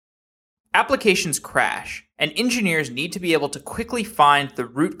Applications crash, and engineers need to be able to quickly find the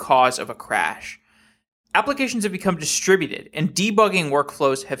root cause of a crash. Applications have become distributed, and debugging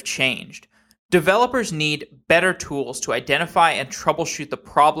workflows have changed. Developers need better tools to identify and troubleshoot the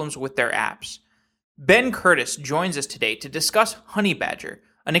problems with their apps. Ben Curtis joins us today to discuss Honeybadger,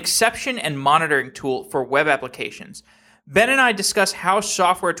 an exception and monitoring tool for web applications. Ben and I discuss how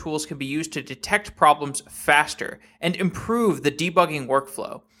software tools can be used to detect problems faster and improve the debugging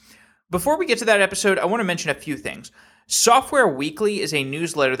workflow. Before we get to that episode, I want to mention a few things. Software Weekly is a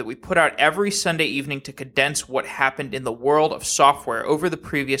newsletter that we put out every Sunday evening to condense what happened in the world of software over the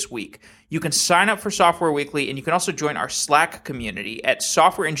previous week. You can sign up for Software Weekly, and you can also join our Slack community at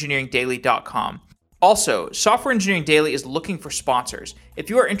softwareengineeringdaily.com. Also, Software Engineering Daily is looking for sponsors. If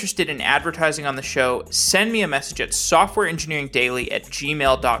you are interested in advertising on the show, send me a message at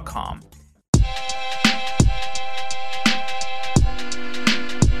softwareengineeringdaily@gmail.com.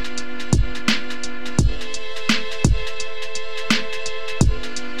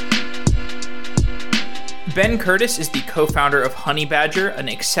 Ben Curtis is the co-founder of Honeybadger, an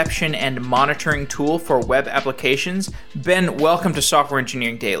exception and monitoring tool for web applications. Ben, welcome to Software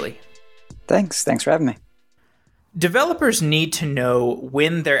Engineering Daily. Thanks for having me. Developers need to know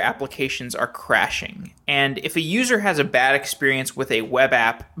when their applications are crashing. And if a user has a bad experience with a web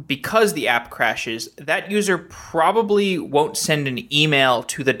app because the app crashes, that user probably won't send an email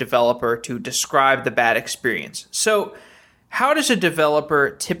to the developer to describe the bad experience. So, how does a developer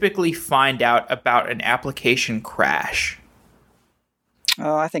typically find out about an application crash?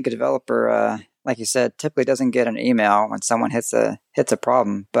 Oh, I think a developer, like you said, typically doesn't get an email when someone hits a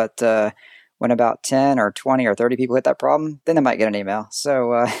problem. But when about 10 or 20 or 30 people hit that problem, then they might get an email.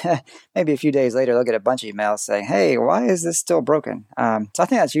 So maybe a few days later, they'll get a bunch of emails saying, "Hey, why is this still broken?" So I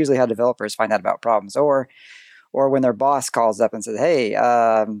think that's usually how developers find out about problems, or when their boss calls up and says, "Hey,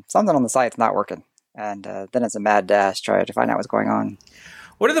 something on the site's not working." And then it's a mad dash trying to find out what's going on.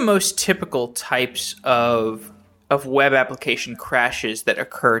 What are the most typical types of web application crashes that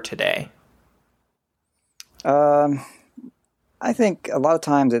occur today? I think a lot of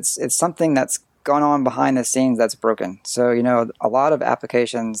times it's something that's gone on behind the scenes that's broken. So, a lot of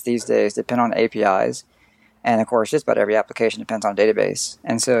applications these days depend on APIs. And of course, just about every application depends on a database.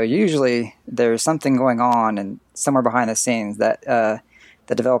 And so usually there's something going on and somewhere behind the scenes that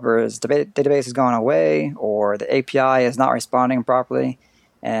the developer's database has gone away, or the API is not responding properly,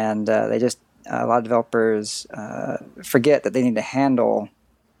 and a lot of developers forget that they need to handle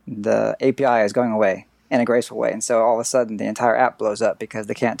the API is going away in a graceful way, and so all of a sudden the entire app blows up because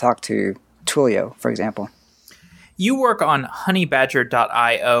they can't talk to Twilio, for example. You work on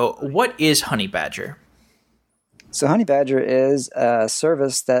honeybadger.io. What is Honeybadger? So Honeybadger is a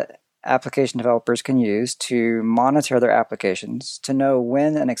service that application developers can use to monitor their applications, to know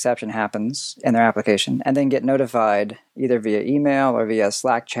when an exception happens in their application, and then get notified either via email or via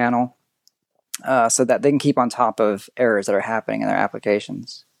Slack channel so that they can keep on top of errors that are happening in their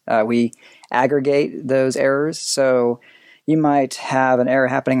applications. We aggregate those errors, so you might have an error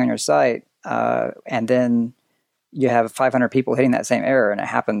happening on your site, and then you have 500 people hitting that same error, and it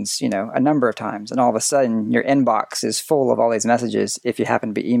happens, a number of times. And all of a sudden, your inbox is full of all these messages if you happen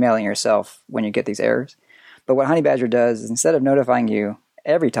to be emailing yourself when you get these errors. But what Honeybadger does is, instead of notifying you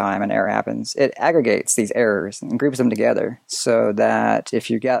every time an error happens, it aggregates these errors and groups them together so that if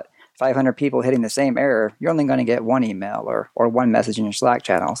you got 500 people hitting the same error, you're only going to get one email or one message in your Slack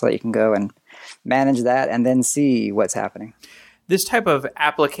channel, so that you can go and manage that and then see what's happening. This type of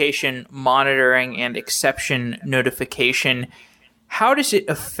application monitoring and exception notification, how does it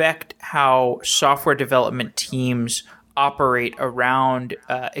affect how software development teams operate around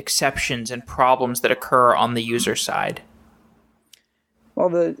exceptions and problems that occur on the user side?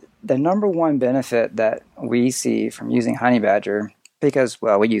 Well, the number one benefit that we see from using Honeybadger, because,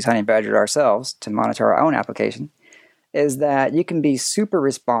 we use Honeybadger ourselves to monitor our own application, is that you can be super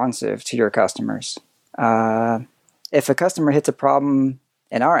responsive to your customers. If a customer hits a problem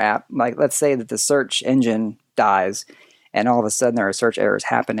in our app, like let's say that the search engine dies and all of a sudden there are search errors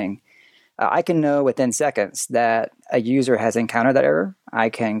happening, I can know within seconds that a user has encountered that error. I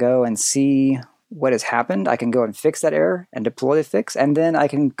can go and see what has happened. I can go and fix that error and deploy the fix, and then I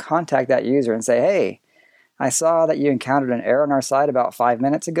can contact that user and say, "Hey, I saw that you encountered an error on our site about 5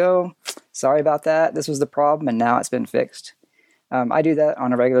 minutes ago. Sorry about that. This was the problem, and now it's been fixed." I do that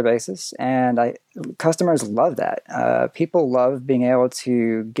on a regular basis, and customers love that. People love being able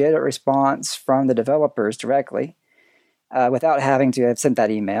to get a response from the developers directly without having to have sent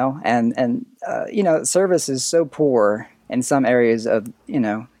that email. And service is so poor in some areas of,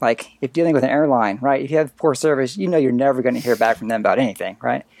 like if dealing with an airline, right? If you have poor service, you're never going to hear back from them about anything,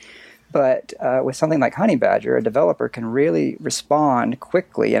 right? But with something like Honey Badger, a developer can really respond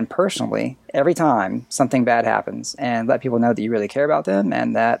quickly and personally every time something bad happens and let people know that you really care about them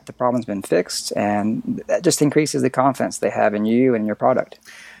and that the problem's been fixed. And that just increases the confidence they have in you and your product.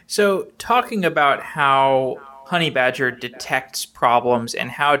 So talking about how Honey Badger detects problems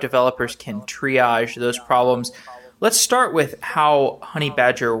and how developers can triage those problems, let's start with how Honey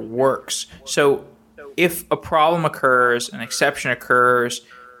Badger works. So if a problem occurs, an exception occurs,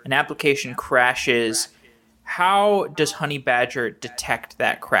 an application crashes, how does Honey Badger detect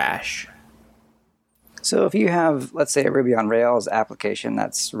that crash? So if you have, let's say, a Ruby on Rails application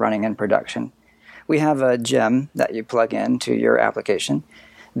that's running in production, we have a gem that you plug into your application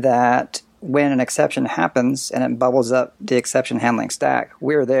that when an exception happens and it bubbles up the exception handling stack,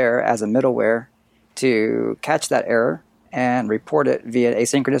 we're there as a middleware to catch that error and report it via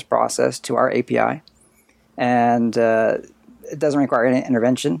asynchronous process to our API. And it doesn't require any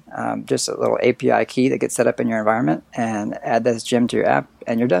intervention, just a little API key that gets set up in your environment, and add this gem to your app,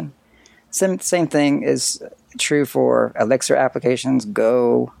 and you're done. Same thing is true for Elixir applications,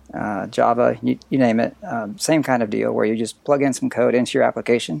 Go, Java, you name it. Same kind of deal where you just plug in some code into your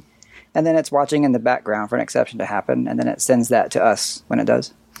application, and then it's watching in the background for an exception to happen, and then it sends that to us when it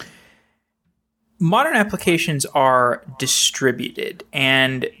does. Modern applications are distributed,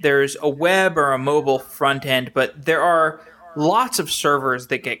 and there's a web or a mobile front end, but there are lots of servers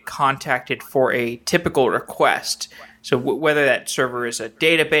that get contacted for a typical request. So whether that server is a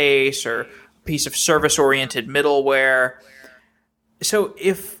database or a piece of service-oriented middleware. So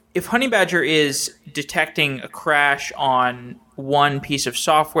if Honey Badger is detecting a crash on one piece of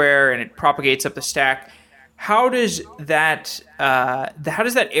software and it propagates up the stack, how does that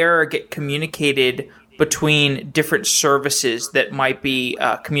error get communicated between different services that might be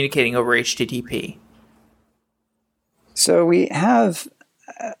communicating over HTTP? So we have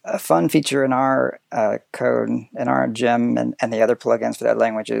a fun feature in our code, in our gem and the other plugins for that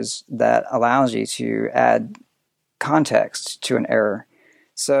languages that allows you to add context to an error.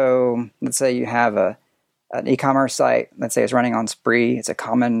 So let's say you have an e-commerce site. Let's say it's running on Spree. It's a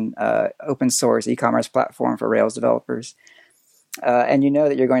common open source e-commerce platform for Rails developers. And you know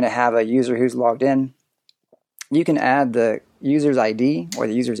that you're going to have a user who's logged in. You can add the user's ID or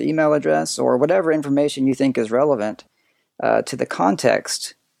the user's email address or whatever information you think is relevant to the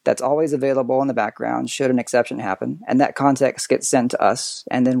context that's always available in the background should an exception happen. And that context gets sent to us,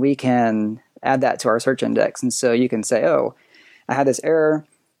 and then we can add that to our search index. And so you can say, oh, I had this error.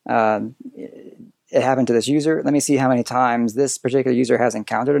 It happened to this user. Let me see how many times this particular user has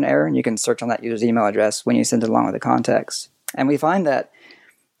encountered an error. And you can search on that user's email address when you send it along with the context. And we find that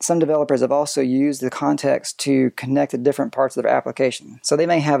some developers have also used the context to connect to different parts of their application. So they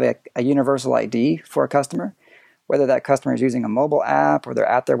may have a universal ID for a customer, whether that customer is using a mobile app or they're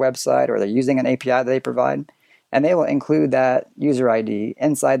at their website or they're using an API that they provide. And they will include that user ID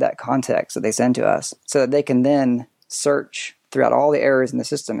inside that context that they send to us so that they can then search throughout all the errors in the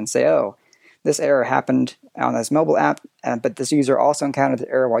system and say, oh, this error happened on this mobile app, but this user also encountered the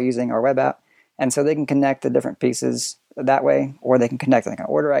error while using our web app. And so they can connect the different pieces that way, or they can connect like an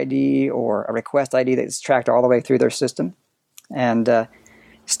order ID or a request ID that's tracked all the way through their system and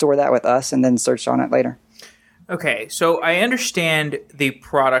store that with us and then search on it later. Okay, so I understand the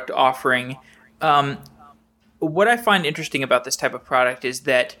product offering. What I find interesting about this type of product is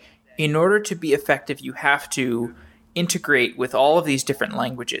that in order to be effective, you have to integrate with all of these different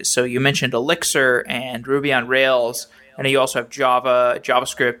languages. So you mentioned Elixir and Ruby on Rails. I know you also have Java,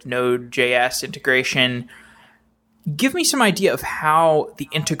 JavaScript, Node.js integration. Give me some idea of how the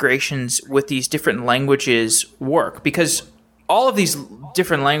integrations with these different languages work, because all of these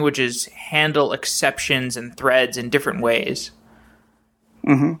different languages handle exceptions and threads in different ways.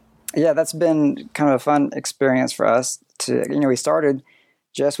 Mm-hmm. Yeah, that's been kind of a fun experience for us. We started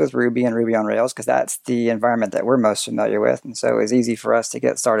just with Ruby and Ruby on Rails because that's the environment that we're most familiar with, and so it was easy for us to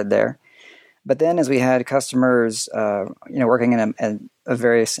get started there. But then as we had customers working in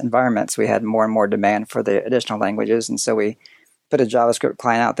various environments, we had more and more demand for the additional languages, and so we put a JavaScript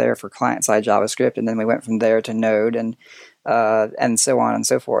client out there for client-side JavaScript, and then we went from there to Node and so on and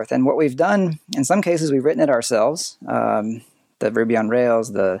so forth. And what we've done, in some cases, we've written it ourselves, the Ruby on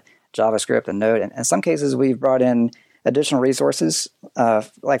Rails, the JavaScript, and Node. And in some cases, we've brought in additional resources,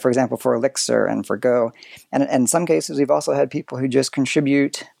 like, for example, for Elixir and for Go. And in some cases, we've also had people who just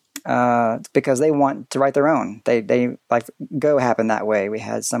contribute because they want to write their own. They like Go happened that way. We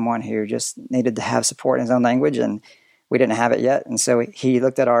had someone who just needed to have support in his own language, and we didn't have it yet. And so he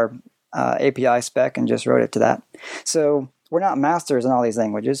looked at our API spec and just wrote it to that. So we're not masters in all these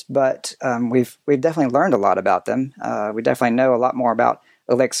languages, but we've definitely learned a lot about them. We definitely know a lot more about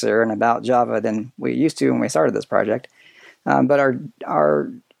Elixir and about Java than we used to when we started this project. But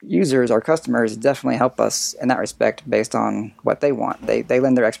our users, our customers, definitely help us in that respect based on what they want. They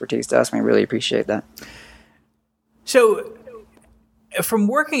lend their expertise to us, and we really appreciate that. So, from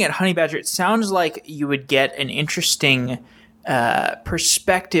working at Honeybadger, it sounds like you would get an interesting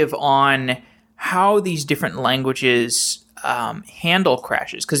perspective on how these different languages handle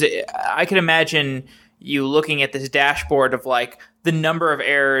crashes. Because I can imagine you looking at this dashboard of like the number of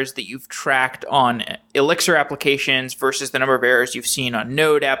errors that you've tracked on Elixir applications versus the number of errors you've seen on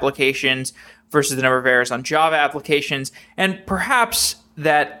Node applications versus the number of errors on Java applications. And perhaps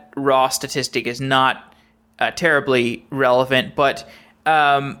that raw statistic is not terribly relevant, but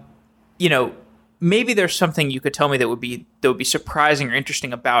maybe there's something you could tell me that would be surprising or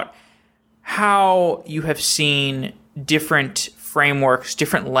interesting about how you have seen different frameworks,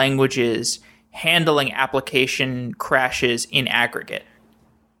 different languages handling application crashes in aggregate.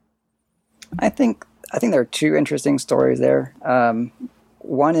 I think there are two interesting stories there.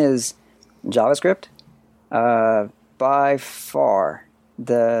 One is JavaScript. By far,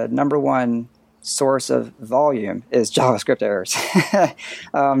 the number one source of volume is JavaScript errors.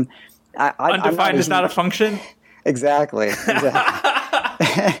 Undefined is not a function? Exactly.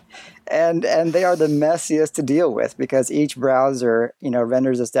 And they are the messiest to deal with because each browser,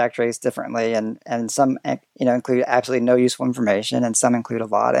 renders a stack trace differently, and some, include absolutely no useful information, and some include a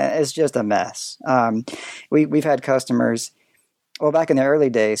lot, and it's just a mess. We've had customers. Well, back in the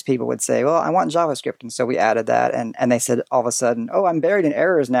early days, people would say, well, I want JavaScript. And so we added that. And they said all of a sudden, oh, I'm buried in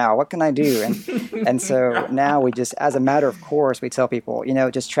errors now. What can I do? And so now we just, as a matter of course, we tell people,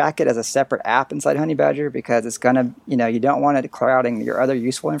 just track it as a separate app inside Honeybadger because it's going to, you don't want it clouding your other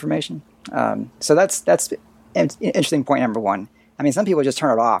useful information. So that's interesting point number one. I mean, some people just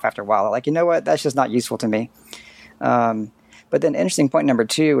turn it off after a while. They're like, you know what? That's just not useful to me. But then interesting point number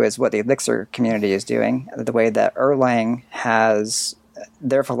two is what the Elixir community is doing. The way that Erlang has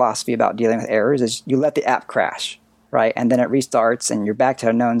their philosophy about dealing with errors is you let the app crash, right? And then it restarts and you're back to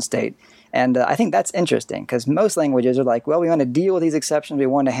a known state. And I think that's interesting because most languages are like, well, we want to deal with these exceptions. We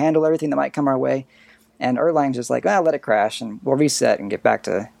want to handle everything that might come our way. And Erlang's just like, let it crash and we'll reset and get back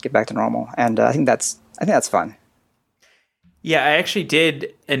to normal. And I think that's fun. Yeah, I actually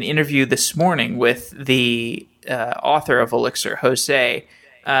did an interview this morning with the author of Elixir, Jose,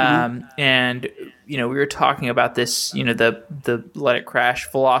 and we were talking about this, the let it crash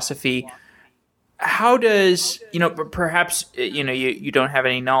philosophy. How does perhaps you don't have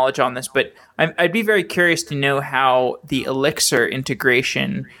any knowledge on this, but I'd be very curious to know how the Elixir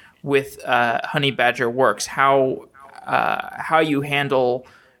integration with Honeybadger works. How you handle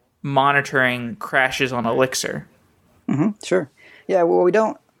monitoring crashes on Elixir. Mm-hmm, sure. Yeah. Well,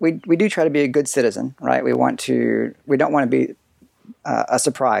 we do try to be a good citizen, right? We don't want to be a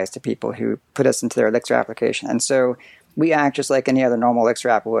surprise to people who put us into their Elixir application. And so we act just like any other normal Elixir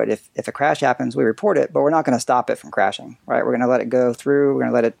app would. If a crash happens, we report it, but we're not going to stop it from crashing, right? We're going to let it go through. We're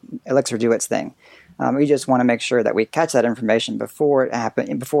going to let Elixir do its thing. We just want to make sure that we catch that information before it happens,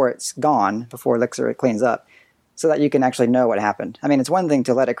 before it's gone, before Elixir cleans up, so that you can actually know what happened. I mean, it's one thing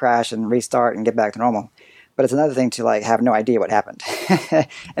to let it crash and restart and get back to normal, but it's another thing to have no idea what happened.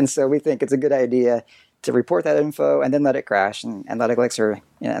 And so we think it's a good idea to report that info and then let it crash and let Elixir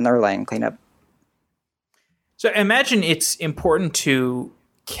and Erlang clean up. So imagine it's important to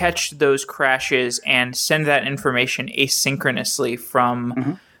catch those crashes and send that information asynchronously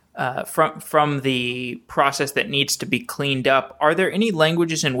from the process that needs to be cleaned up. Are there any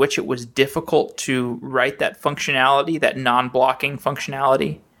languages in which it was difficult to write that functionality, that non-blocking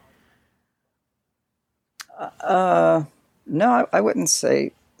functionality? No, I wouldn't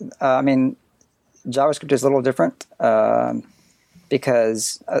say. I mean, JavaScript is a little different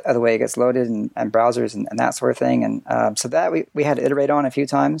because of the way it gets loaded and browsers and that sort of thing. And so that we had to iterate on a few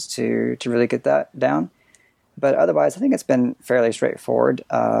times to really get that down. But otherwise, I think it's been fairly straightforward.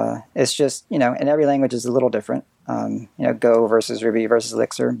 It's just, and every language is a little different. Go versus Ruby versus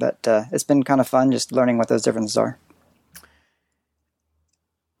Elixir. But it's been kind of fun just learning what those differences are.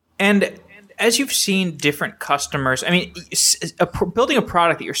 And as you've seen different customers, I mean, building a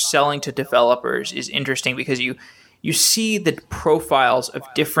product that you're selling to developers is interesting because you see the profiles of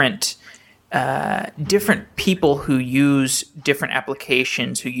different people who use different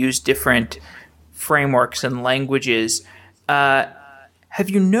applications, who use different frameworks and languages. Have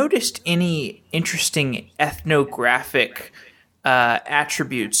you noticed any interesting ethnographic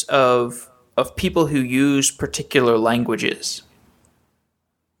attributes of people who use particular languages?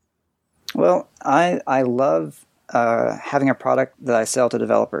 Well, I love having a product that I sell to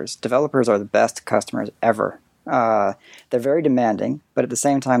developers. Developers are the best customers ever. They're very demanding, but at the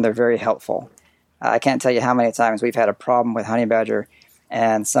same time, they're very helpful. I can't tell you how many times we've had a problem with Honey Badger,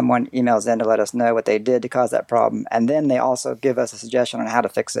 and someone emails in to let us know what they did to cause that problem, and then they also give us a suggestion on how to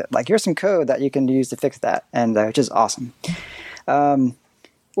fix it. Like, here's some code that you can use to fix that, and which is awesome.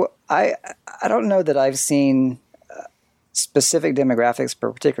 Well, I don't know that I've seen specific demographics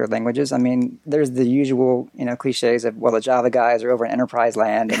for particular languages. I mean, there's the usual, cliches of, well, the Java guys are over in enterprise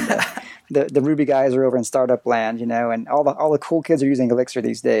land, and the Ruby guys are over in startup land, and all the cool kids are using Elixir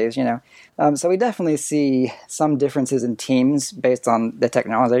these days, So we definitely see some differences in teams based on the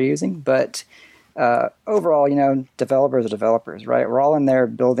technology they're using, but overall, developers are developers, right? We're all in there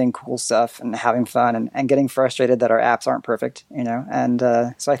building cool stuff and having fun and getting frustrated that our apps aren't perfect, And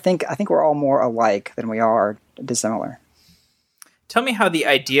so I think we're all more alike than we are dissimilar. Tell me how the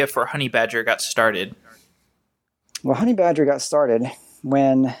idea for Honey Badger got started. Well, Honey Badger got started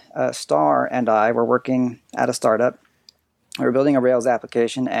when Star and I were working at a startup. We were building a Rails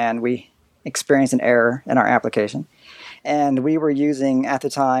application, and we experienced an error in our application. And we were using, at the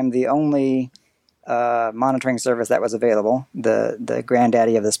time, the only monitoring service that was available, the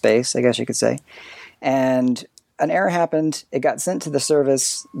granddaddy of the space, I guess you could say. And an error happened. It got sent to the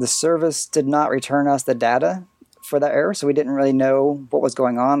service. The service did not return us the data for that error, so we didn't really know what was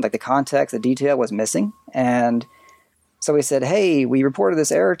going on. Like, the context, the detail was missing. And so we said, hey, we reported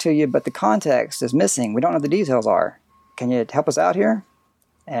this error to you, but the context is missing. We don't know what the details are. Can you help us out here?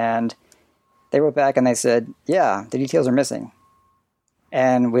 And they wrote back and they said, yeah, the details are missing.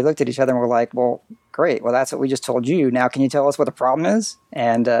 And we looked at each other and we're like, well, great. Well, that's what we just told you. Now, can you tell us what the problem is?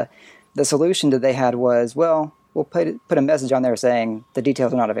 And the solution that they had was, well, we'll put a message on there saying the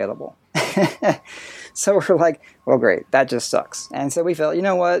details are not available. So we're like, well, great. That just sucks. And so we felt, you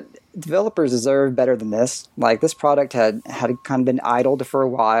know what? Developers deserve better than this. Like, this product had kind of been idled for a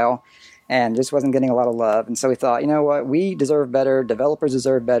while and just wasn't getting a lot of love. And so we thought, you know what? We deserve better. Developers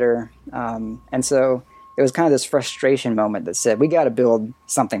deserve better. And so it was kind of this frustration moment that said, we got to build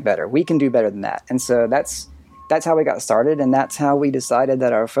something better. We can do better than that. And so that's how we got started. And that's how we decided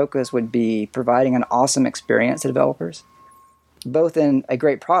that our focus would be providing an awesome experience to developers, both in a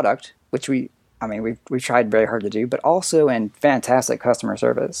great product, which we've tried very hard to do, but also in fantastic customer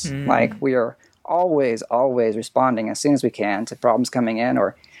service. Like, we are always responding as soon as we can to problems coming in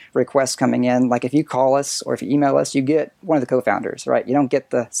or requests coming in. Like, if you call us or if you email us, you get one of the co-founders, right? You don't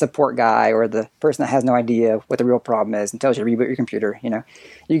get the support guy or the person that has no idea what the real problem is and tells you to reboot your computer.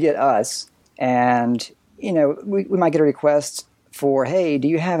 You get us, and we might get a request for, hey, do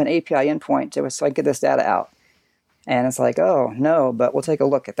you have an API endpoint so I can get this data out? And it's like, oh, no, but we'll take a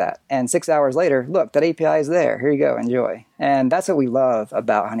look at that. And 6 hours later, look, that API is there. Here you go. Enjoy. And that's what we love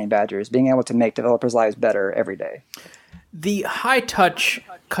about Honey Badger, is being able to make developers' lives better every day. The high-touch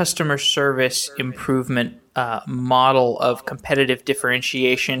customer service improvement model of competitive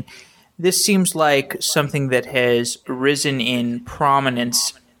differentiation, this seems like something that has risen in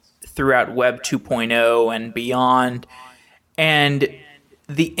prominence throughout Web 2.0 and beyond. And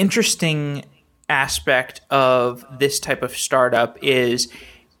the interesting aspect of this type of startup is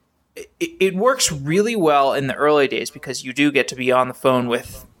it works really well in the early days because you do get to be on the phone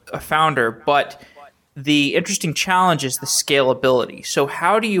with a founder, but the interesting challenge is the scalability. So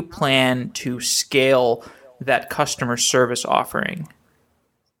how do you plan to scale that customer service offering?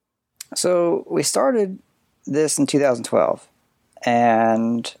 So we started this in 2012,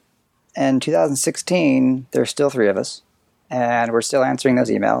 and in 2016, there's still 3 of us. And we're still answering those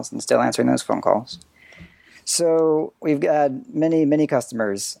emails and still answering those phone calls. So we've got many, many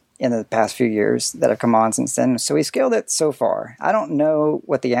customers in the past few years that have come on since then. So we scaled it so far. I don't know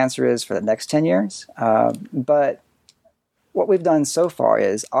what the answer is for the next 10 years, but what we've done so far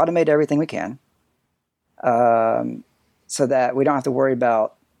is automate everything we can so that we don't have to worry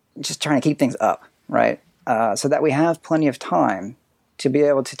about just trying to keep things up, right? So that we have plenty of time to be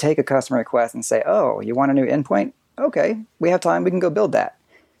able to take a customer request and say, oh, you want a new endpoint? Okay, we have time, we can go build that.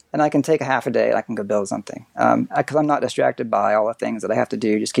 And I can take a half a day and I can go build something. Because I'm not distracted by all the things that I have to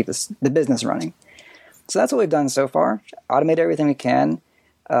do, just keep the business running. So that's what we've done so far. Automate everything we can.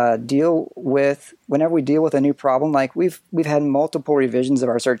 Whenever we deal with a new problem, like we've had multiple revisions of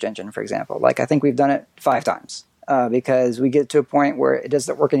our search engine, for example. Like, I think we've done it 5 times because we get to a point where it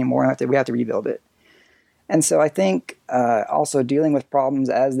doesn't work anymore and we have to rebuild it. And so I think also dealing with problems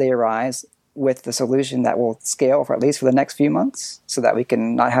as they arise with the solution that will scale for at least for the next few months so that we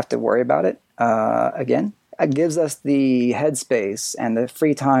can not have to worry about it again. It gives us the headspace and the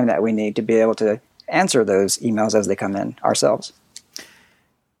free time that we need to be able to answer those emails as they come in ourselves.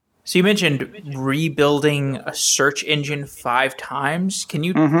 So you mentioned rebuilding a search engine 5 times. Can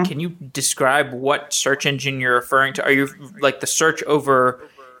you describe what search engine you're referring to? Are you like the search over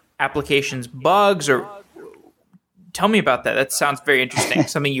applications bugs, or tell me about that? That sounds very interesting.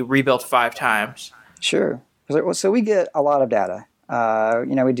 Something you rebuilt 5 times. Sure. So we get a lot of data.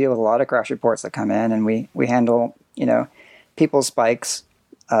 We deal with a lot of crash reports that come in, and we handle, people's spikes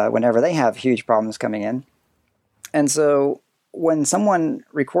whenever they have huge problems coming in. And so when someone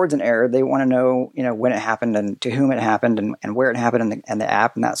records an error, they want to know, when it happened and to whom it happened and where it happened and the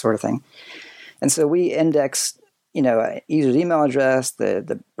app and that sort of thing. And so we index, a user's email address,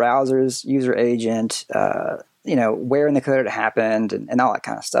 the browser's user agent, where in the code it happened and all that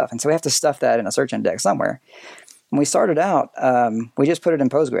kind of stuff. And so we have to stuff that in a search index somewhere. When we started out, we just put it in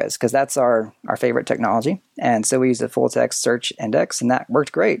Postgres because that's our favorite technology. And so we used a full text search index, and that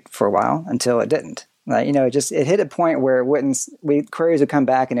worked great for a while until it didn't. It hit a point where queries would come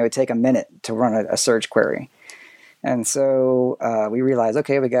back and it would take a minute to run a search query. And so we realized,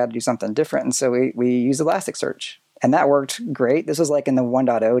 okay, we got to do something different. And so we used Elasticsearch, and that worked great. This was like in the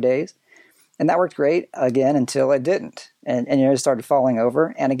 1.0 days. And that worked great, again, until it didn't. And it started falling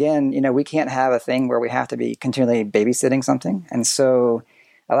over. And again, we can't have a thing where we have to be continually babysitting something. And so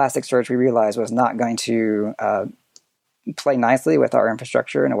Elasticsearch, we realized, was not going to play nicely with our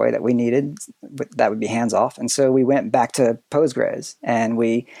infrastructure in a way that we needed that would be hands-off. And so we went back to Postgres. And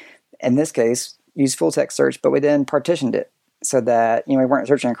we, in this case, used full-text search, but we then partitioned it so that we weren't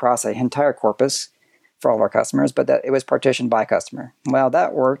searching across an entire corpus for all of our customers, but that it was partitioned by customer. Well,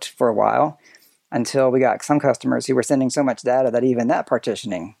 that worked for a while until we got some customers who were sending so much data that even that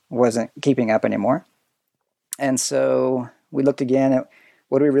partitioning wasn't keeping up anymore. And so we looked again at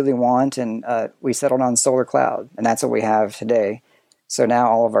what do we really want, and we settled on Solar Cloud, and that's what we have today. So now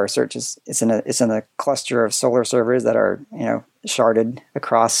all of our searches, it's in a cluster of Solar servers that are sharded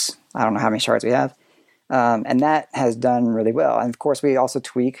across, I don't know how many shards we have. And that has done really well. And of course, we also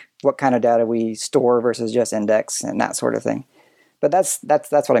tweak what kind of data we store versus just index and that sort of thing. But that's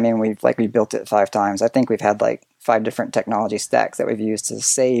what I mean. We built it 5 times. I think we've had like 5 different technology stacks that we've used to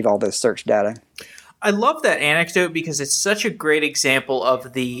save all this search data. I love that anecdote because it's such a great example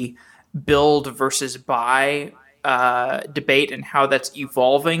of the build versus buy debate and how that's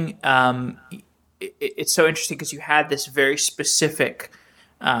evolving. It's so interesting because you had this very specific,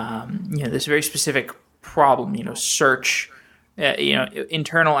 problem, search,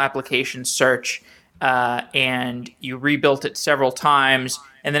 internal application search, and you rebuilt it several times,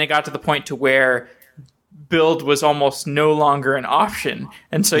 and then it got to the point to where build was almost no longer an option,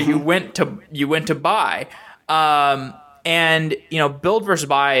 and so you went to buy. And build versus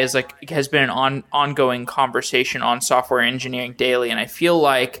buy has been an ongoing conversation on Software Engineering Daily, and I feel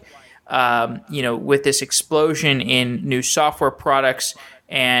like with this explosion in new software products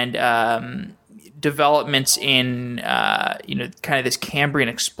and developments in kind of this Cambrian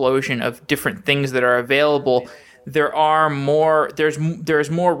explosion of different things that are available, there's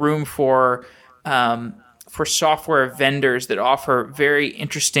more room for software vendors that offer very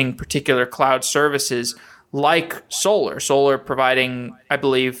interesting particular cloud services like Solar providing, I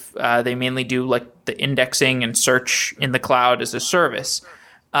believe they mainly do like the indexing and search in the cloud as a service.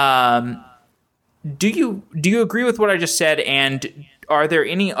 Do you agree with what I just said? And are there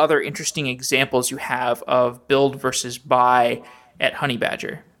any other interesting examples you have of build versus buy at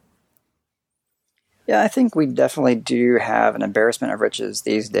Honeybadger? Yeah, I think we definitely do have an embarrassment of riches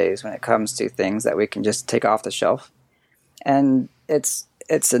these days when it comes to things that we can just take off the shelf. And it's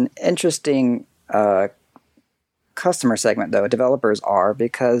an interesting customer segment, though, developers are,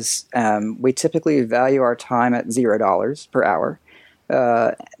 because we typically value our time at $0 per hour.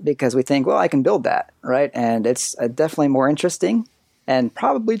 Because we think, well, I can build that, right? And it's definitely more interesting and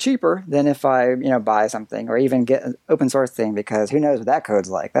probably cheaper than if I, buy something or even get an open source thing, because who knows what that code's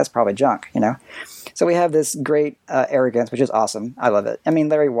like? That's probably junk, So we have this great arrogance, which is awesome. I love it. I mean,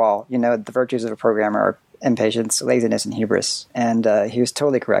 Larry Wall, the virtues of a programmer are impatience, laziness, and hubris. And he was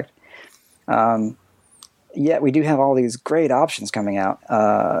totally correct. Yet we do have all these great options coming out.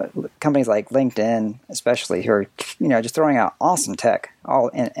 Companies like LinkedIn, especially, who are just throwing out awesome tech,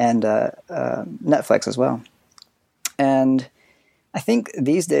 and Netflix as well. And I think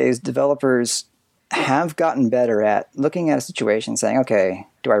these days developers have gotten better at looking at a situation, saying, "Okay,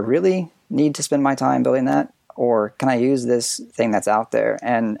 do I really need to spend my time building that, or can I use this thing that's out there?"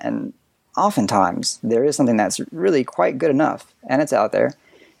 And oftentimes there is something that's really quite good enough, and it's out there,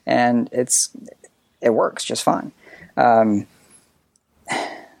 and it works just fine. But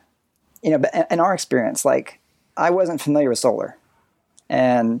in our experience, like, I wasn't familiar with Solar.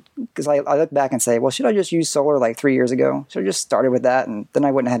 And because I look back and say, well, should I just use solar like 3 years ago? Should I just started with that and then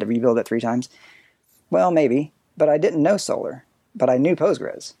I wouldn't have had to rebuild it 3 times? Well, maybe, but I didn't know solar, but I knew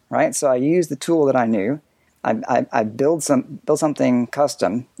Postgres, right? So I used the tool that I knew. I built something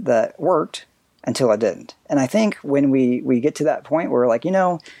custom that worked until I didn't. And I think when we get to that point where we're like,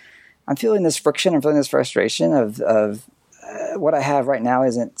 I'm feeling this friction, I'm feeling this frustration of what I have right now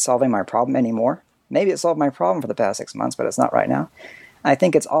isn't solving my problem anymore. Maybe it solved my problem for the past 6 months, but it's not right now. I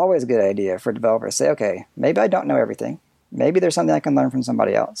think it's always a good idea for developers to say, okay, maybe I don't know everything. Maybe there's something I can learn from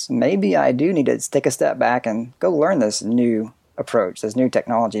somebody else. Maybe I do need to take a step back and go learn this new approach, this new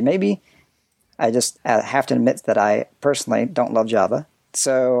technology. Maybe I just have to admit that I personally don't love Java.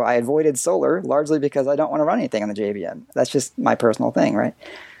 So I avoided Solar largely because I don't want to run anything on the JVM. That's just my personal thing, right?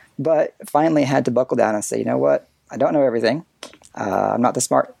 But finally had to buckle down and say, you know what? I don't know everything. I'm not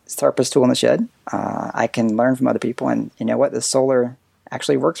the sharpest tool in the shed. I can learn from other people. And you know what? The Solar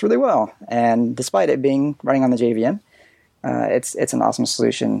actually works really well. And despite it being running on the JVM, it's an awesome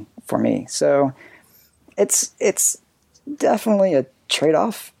solution for me. So it's definitely a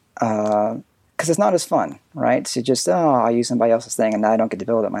trade-off because it's not as fun, right? To just, I use somebody else's thing and now I don't get to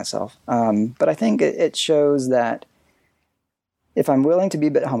build it myself. But I think it shows that if I'm willing to be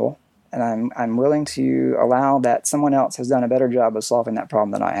a bit humble and I'm willing to allow that someone else has done a better job of solving that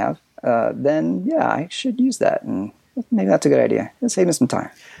problem than I have, then yeah, I should use that. And maybe that's a good idea. It'll save me some time.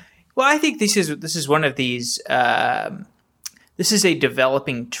 Well, I think this is one of these. This is a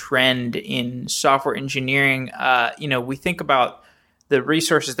developing trend in software engineering. We think about the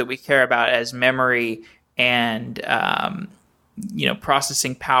resources that we care about as memory and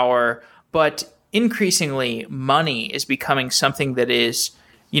processing power, but increasingly money is becoming something that is,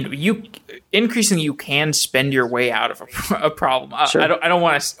 increasingly you can spend your way out of a problem. Sure. I don't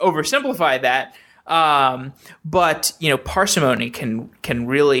want to oversimplify that. But parsimony can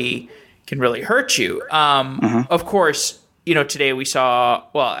really hurt you. Of course, today we saw.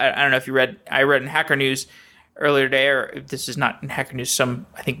 Well, I don't know if you read. I read in Hacker News earlier today, or if this is not in Hacker News,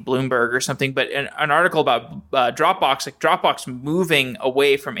 I think Bloomberg or something, but an article about Dropbox, like Dropbox moving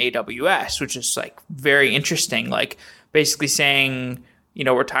away from AWS, which is like very interesting. Like basically saying,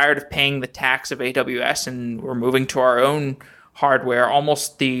 we're tired of paying the tax of AWS and we're moving to our own hardware,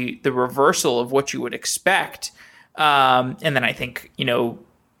 almost the reversal of what you would expect. And then I think,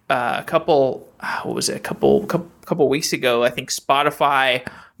 a couple weeks ago, I think Spotify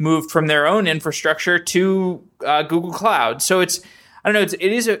moved from their own infrastructure to Google Cloud. So it's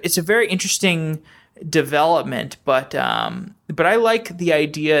a very interesting development, but I like the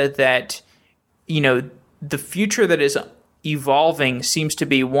idea that, the future that is evolving seems to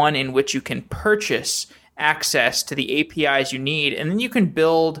be one in which you can purchase access to the APIs you need, and then you can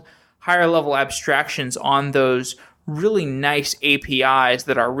build higher level abstractions on those really nice APIs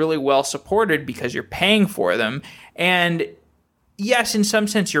that are really well supported because you're paying for them. And yes, in some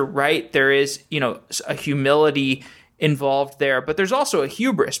sense, you're right. There is, a humility involved there, but there's also a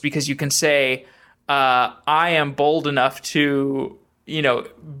hubris because you can say, I am bold enough to,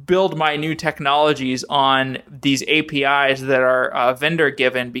 build my new technologies on these APIs that are vendor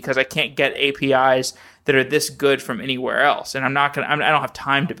given because I can't get APIs that are this good from anywhere else, and I don't have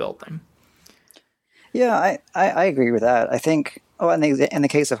time to build them. Yeah, I agree with that. I think, in the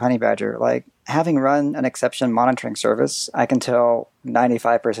case of Honeybadger, like having run an exception monitoring service, I can tell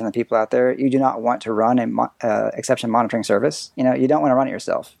 95% of the people out there, you do not want to run an exception monitoring service. You don't want to run it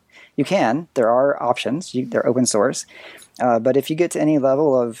yourself. You can. There are options. They're open source. But if you get to any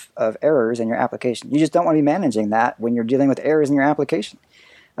level of errors in your application, you just don't want to be managing that when you're dealing with errors in your application.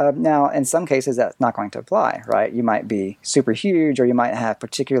 Now, in some cases, that's not going to apply, right? You might be super huge, or you might have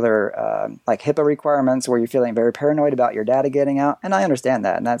particular like HIPAA requirements where you're feeling very paranoid about your data getting out, and I understand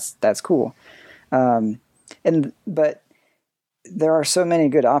that, and that's cool. But there are so many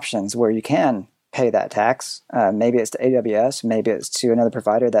good options where you can pay that tax. Maybe it's to AWS, maybe it's to another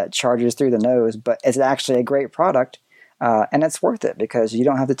provider that charges through the nose, but it's actually a great product, and it's worth it because you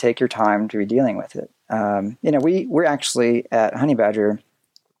don't have to take your time to be dealing with it. We're actually at Honeybadger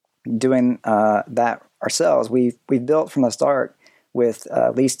doing that ourselves. We've built from the start with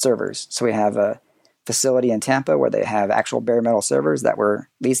leased servers. So we have a facility in Tampa where they have actual bare metal servers that we're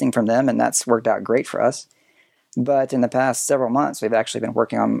leasing from them, and that's worked out great for us. But in the past several months, we've actually been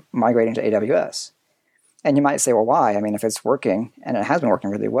working on migrating to AWS. And you might say, well, why? I mean, if it's working, and it has been working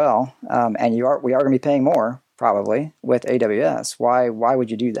really well, and we are going to be paying more probably with AWS, why would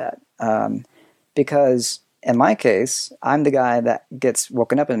you do that? Because in my case, I'm the guy that gets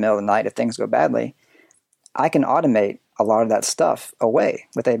woken up in the middle of the night if things go badly. I can automate a lot of that stuff away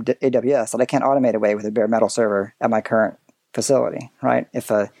with AWS that I can't automate away with a bare metal server at my current facility, right?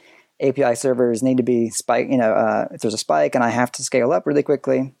 If API servers need to be spike, if there's a spike and I have to scale up really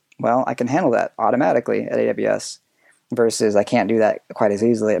quickly, well, I can handle that automatically at AWS versus I can't do that quite as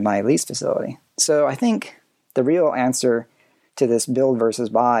easily at my lease facility. So I think the real answer to this build versus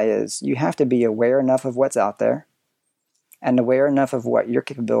buy is you have to be aware enough of what's out there and aware enough of what your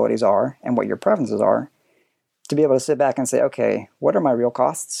capabilities are and what your preferences are to be able to sit back and say, okay, what are my real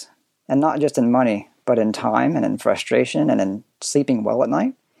costs? And not just in money, but in time and in frustration and in sleeping well at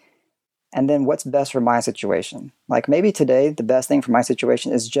night. And then what's best for my situation? Like maybe today, the best thing for my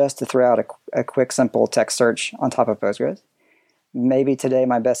situation is just to throw out a quick, simple text search on top of Postgres. Maybe today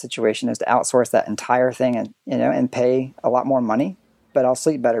my best situation is to outsource that entire thing and pay a lot more money, but I'll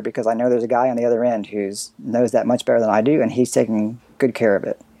sleep better because I know there's a guy on the other end who knows that much better than I do, and he's taking good care of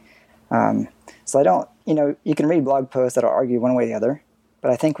it. So I don't, you can read blog posts that'll argue one way or the other,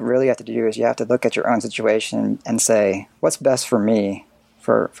 but I think what really you have to do is you have to look at your own situation and say, what's best for me,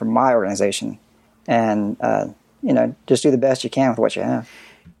 for my organization, and just do the best you can with what you have.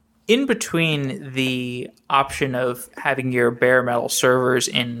 In between the option of having your bare metal servers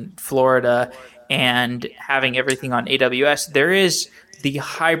in Florida and having everything on AWS, there is the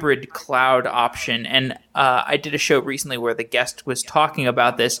hybrid cloud option. And I did a show recently where the guest was talking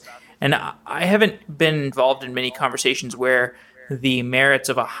about this, and I haven't been involved in many conversations where the merits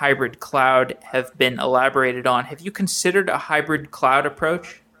of a hybrid cloud have been elaborated on. Have you considered a hybrid cloud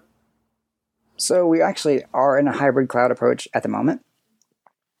approach? So we actually are in a hybrid cloud approach at the moment.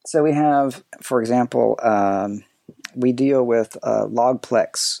 So we have, for example, we deal with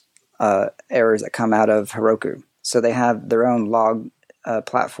logplex errors that come out of Heroku. So they have their own log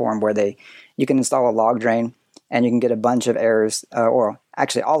platform where you can install a log drain and you can get a bunch of errors, or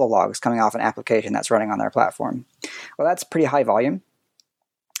actually all the logs coming off an application that's running on their platform. Well, that's pretty high volume.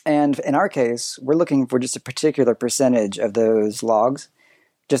 And in our case, we're looking for just a particular percentage of those logs,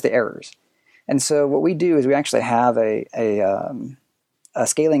 just the errors. And so what we do is we actually have a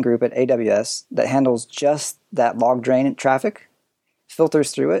scaling group at AWS that handles just that log drain traffic,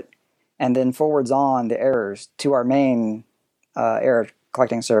 filters through it, and then forwards on the errors to our main error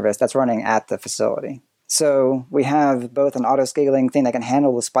collecting service that's running at the facility. So we have both an auto-scaling thing that can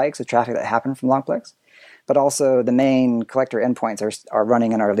handle the spikes of traffic that happen from logplex, but also the main collector endpoints are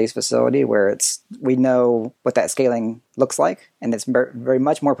running in our lease facility where we know what that scaling looks like, and it's very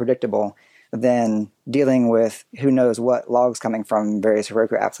much more predictable than dealing with who knows what logs coming from various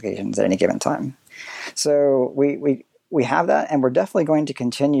Heroku applications at any given time. So we have that, and we're definitely going to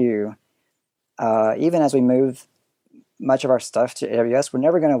continue, even as we move much of our stuff to AWS, we're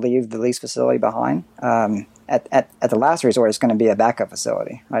never going to leave the lease facility behind. At the last resort, it's going to be a backup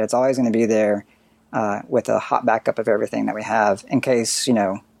facility, right? It's always going to be there with a hot backup of everything that we have in case,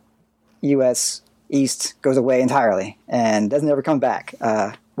 US East goes away entirely and doesn't ever come back.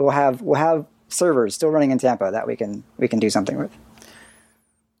 We'll have servers still running in Tampa that we can do something with.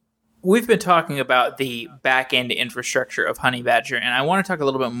 We've been talking about the back-end infrastructure of Honeybadger, and I want to talk a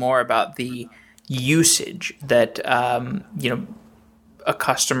little bit more about the usage that a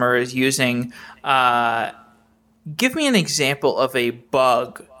customer is using. Give me an example of a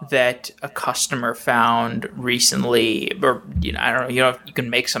bug that a customer found recently, or I don't know. You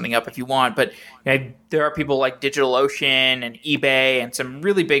can make something up if you want, but there are people like DigitalOcean and eBay and some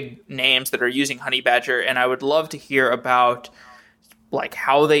really big names that are using Honeybadger, and I would love to hear about like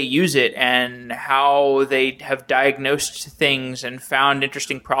how they use it and how they have diagnosed things and found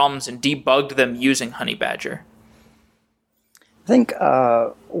interesting problems and debugged them using Honeybadger. I think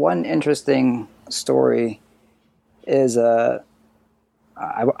one interesting story is I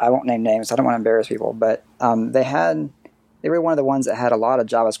won't name names. I don't want to embarrass people, but they were one of the ones that had a lot of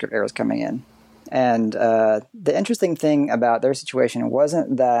JavaScript errors coming in. And the interesting thing about their situation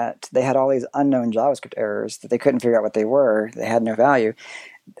wasn't that they had all these unknown JavaScript errors that they couldn't figure out what they were. They had no value.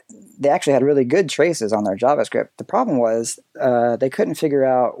 They actually had really good traces on their JavaScript. The problem was they couldn't figure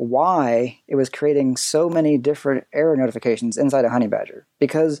out why it was creating so many different error notifications inside of Honeybadger.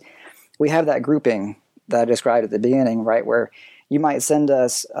 Because we have that grouping that I described at the beginning, right, where you might send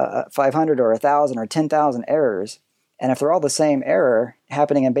us 500 or 1,000 or 10,000 errors. And if they're all the same error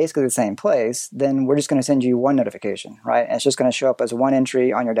happening in basically the same place, then we're just going to send you one notification, right? And it's just going to show up as one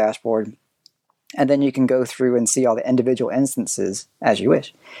entry on your dashboard. And then you can go through and see all the individual instances as you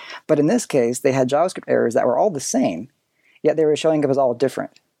wish. But in this case, they had JavaScript errors that were all the same, yet they were showing up as all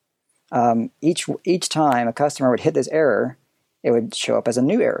different. Each time a customer would hit this error, it would show up as a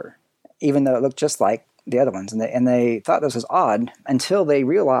new error, even though it looked just like the other ones. And they thought this was odd until they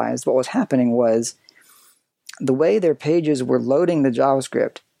realized what was happening was the way their pages were loading the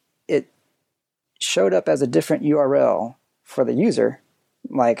JavaScript, it showed up as a different URL for the user.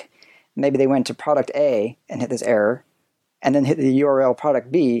 Like maybe they went to product A and hit this error, and then hit the URL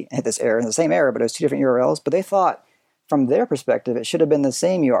product B and hit this error, and the same error, but it was two different URLs. But they thought from their perspective it should have been the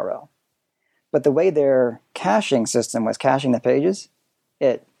same URL. But the way their caching system was caching the pages,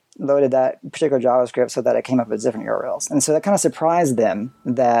 it loaded that particular JavaScript so that it came up with different URLs. And so that kind of surprised them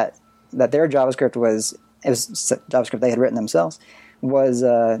that their JavaScript was JavaScript they had written themselves, was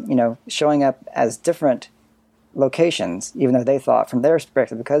showing up as different locations, even though they thought from their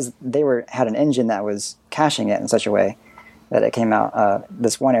perspective, because they had an engine that was caching it in such a way that it came out,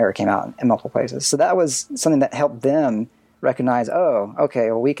 this one error came out in multiple places. So that was something that helped them recognize, oh,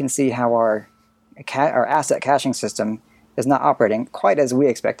 okay, well, we can see how our asset caching system is not operating quite as we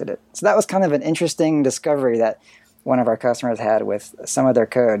expected it. So that was kind of an interesting discovery that one of our customers had with some of their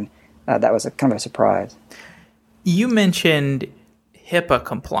code. That was kind of a surprise. You mentioned HIPAA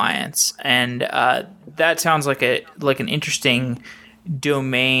compliance, and that sounds like an interesting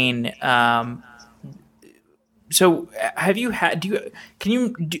domain. So have you had,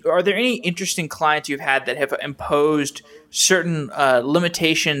 are there any interesting clients you've had that have imposed certain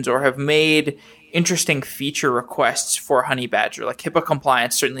limitations or have made interesting feature requests for Honeybadger? Like HIPAA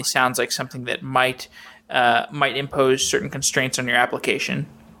compliance certainly sounds like something that might impose certain constraints on your application.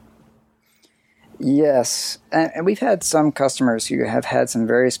 Yes, and we've had some customers who have had some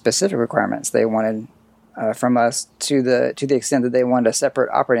very specific requirements they wanted from us, to the extent that they wanted a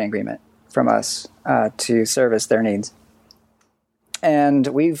separate operating agreement from us to service their needs. And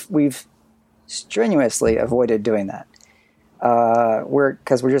we've strenuously avoided doing that.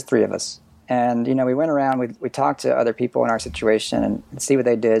 Because we're just three of us. And, we went around, we talked to other people in our situation and see what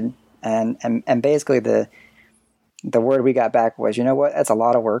they did. And basically the word we got back was, you know what, that's a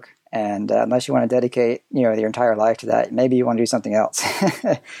lot of work. And unless you want to dedicate, your entire life to that, maybe you want to do something else.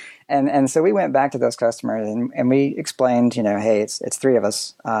 And so we went back to those customers and we explained, hey, it's three of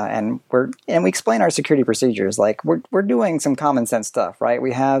us, and we explain our security procedures. Like we're doing some common sense stuff, right?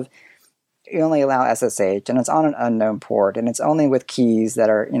 You only allow SSH, and it's on an unknown port, and it's only with keys that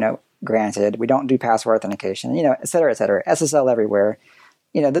are, granted. We don't do password authentication, et cetera, et cetera. SSL everywhere,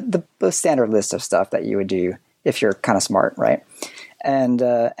 the standard list of stuff that you would do if you're kind of smart, right? And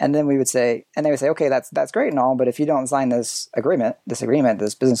then they would say, okay, that's great and all, but if you don't sign this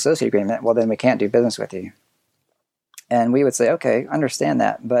business associate agreement, well, then we can't do business with you. And we would say, okay, understand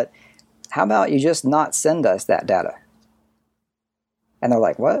that, but how about you just not send us that data? And they're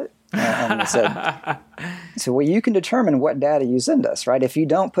like, what? And we said, so well, you can determine what data you send us, right? If you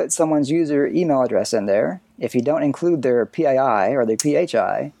don't put someone's user email address in there, if you don't include their PII or their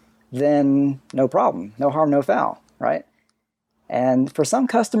PHI, then no problem, no harm, no foul, right? And for some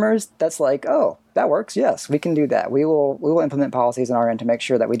customers, that's like, oh, that works. Yes, we can do that. We will implement policies on our end to make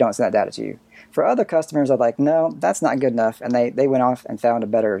sure that we don't send that data to you. For other customers, are like, no, that's not good enough, and they went off and found a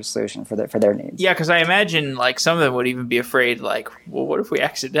better solution for their needs. Yeah, because I imagine like some of them would even be afraid, like, well, what if we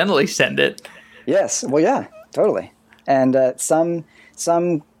accidentally send it? Yes, well, yeah, totally. And some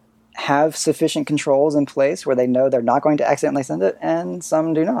have sufficient controls in place where they know they're not going to accidentally send it, and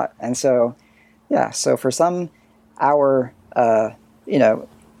some do not. And so, yeah, so for some, our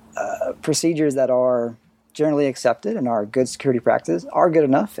procedures that are generally accepted and are good security practices are good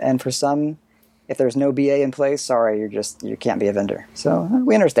enough. And for some, if there's no BA in place, sorry, you can't be a vendor. So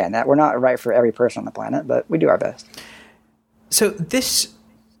we understand that. We're not right for every person on the planet, but we do our best. So this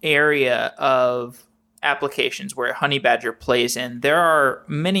area of applications where Honeybadger plays in, there are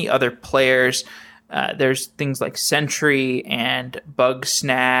many other players. There's things like Sentry and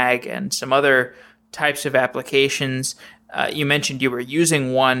Bugsnag and some other types of applications. You mentioned you were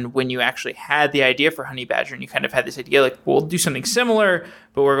using one when you actually had the idea for Honeybadger, and you kind of had this idea like, we'll do something similar,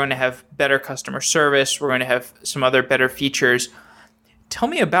 but we're going to have better customer service. We're going to have some other better features. Tell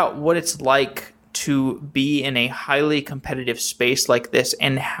me about what it's like to be in a highly competitive space like this,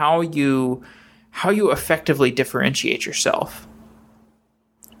 and how you effectively differentiate yourself.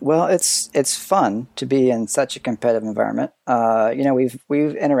 Well, it's fun to be in such a competitive environment. We've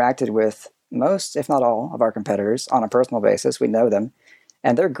interacted with most, if not all, of our competitors on a personal basis. We know them,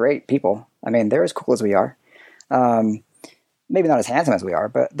 and they're great people. I mean, they're as cool as we are. Maybe not as handsome as we are,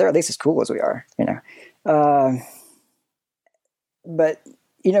 but they're at least as cool as we are. We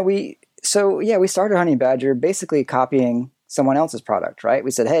started Honeybadger basically copying someone else's product, right?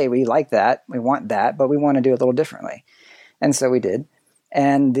 We said, hey, we like that, we want that, but we want to do it a little differently, and so we did.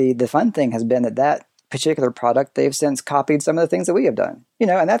 And the fun thing has been that particular product, they've since copied some of the things that we have done,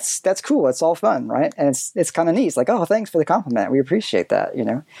 and that's cool. It's all fun, right? And it's kind of neat. It's like, oh, thanks for the compliment. We appreciate that,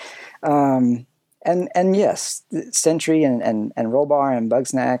 And yes, Sentry and Rollbar and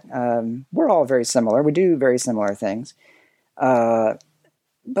Bugsnag, we're all very similar. We do very similar things. But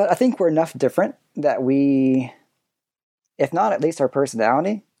I think we're enough different that we, if not at least our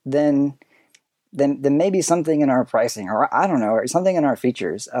personality, then maybe something in our pricing, or I don't know, or something in our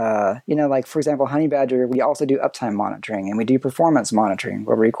features. Like for example, Honey Badger, we also do uptime monitoring and we do performance monitoring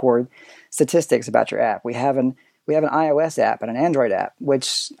where we record statistics about your app. We have an iOS app and an Android app,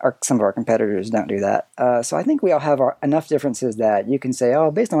 which some of our competitors don't do that. So I think we all have enough differences that you can say,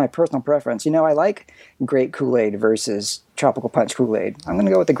 oh, based on my personal preference, I like grape Kool-Aid versus tropical punch Kool-Aid. I'm going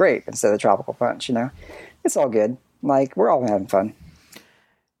to go with the grape instead of tropical punch. It's all good. Like, we're all having fun.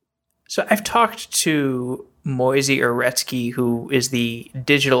 So I've talked to Moisey Uretsky, who is the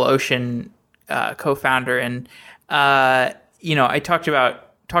DigitalOcean co-founder, and I talked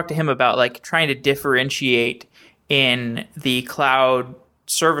to him about like trying to differentiate in the cloud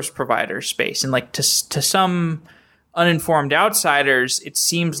service provider space, and like to some uninformed outsiders, it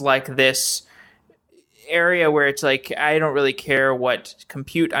seems like this area where it's like I don't really care what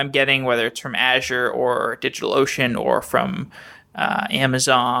compute I'm getting, whether it's from Azure or DigitalOcean or from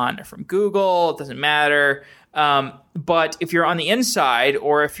Amazon or from Google, it doesn't matter. But if you're on the inside,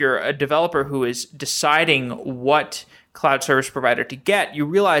 or if you're a developer who is deciding what cloud service provider to get, you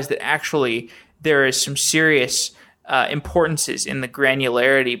realize that actually there is some serious importances in the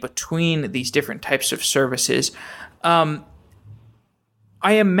granularity between these different types of services. I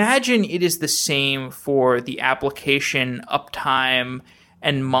imagine it is the same for the application uptime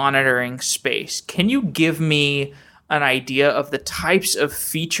and monitoring space. Can you give me an idea of the types of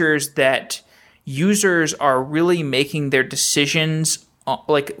features that users are really making their decisions on?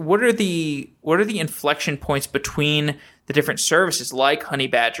 Like, what are the inflection points between the different services like Honey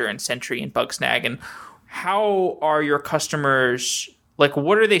Badger and Sentry and Bugsnag, and how are your customers, like,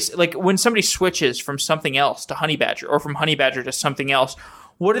 what are they, like, when somebody switches from something else to Honey Badger or from Honey Badger to something else,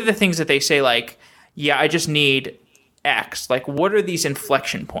 what are the things that they say, like, yeah, I just need X? Like, what are these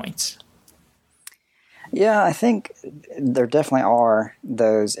inflection points? Yeah, I think there definitely are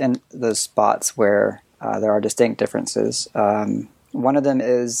those spots where there are distinct differences. One of them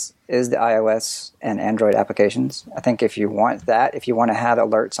is the iOS and Android applications. I think if you want to have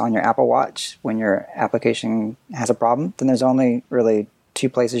alerts on your Apple Watch when your application has a problem, then there's only really two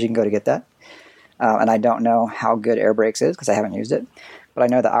places you can go to get that. And I don't know how good AirBrakes is because I haven't used it, but I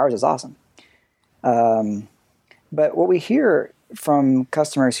know that ours is awesome. But what we hear from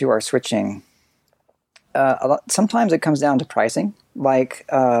customers who are switching, sometimes it comes down to pricing. Like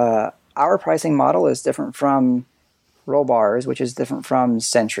our pricing model is different from Rollbars, which is different from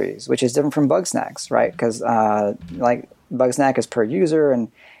Sentries, which is different from Bugsnags, right? Because like Bugsnag is per user,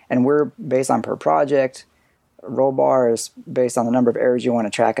 and we're based on per project. Rollbar is based on the number of errors you want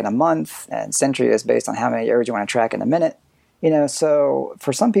to track in a month, and Sentry is based on how many errors you want to track in a minute. So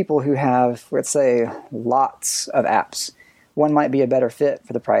for some people who have, let's say, lots of apps, one might be a better fit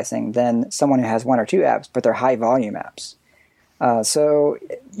for the pricing than someone who has one or two apps, but they're high volume apps. So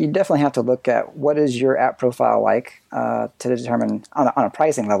you definitely have to look at what is your app profile like to determine, on a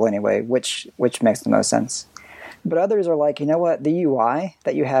pricing level anyway, which makes the most sense. But others are like, you know what, the UI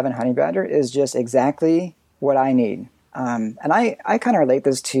that you have in Honey Badger is just exactly what I need. And I kind of relate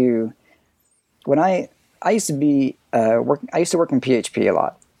this to when I used to be I used to work in PHP a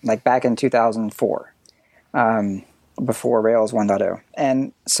lot, like back in 2004. Before Rails 1.0.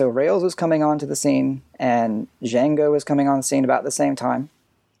 And so Rails was coming onto the scene, and Django was coming on the scene about the same time.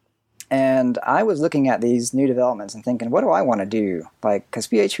 And I was looking at these new developments and thinking, what do I want to do? Like, because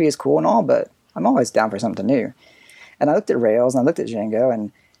PHP is cool and all, but I'm always down for something new. And I looked at Rails, and I looked at Django,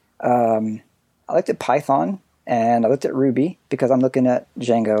 and I looked at Python, and I looked at Ruby, because I'm looking at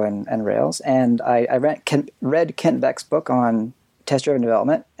Django and Rails. And I read Kent Beck's book on test-driven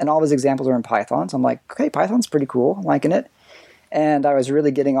development, and all of his examples are in Python. So I'm like, okay, Python's pretty cool. I'm liking it. And I was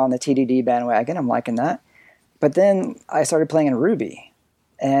really getting on the TDD bandwagon. I'm liking that. But then I started playing in Ruby.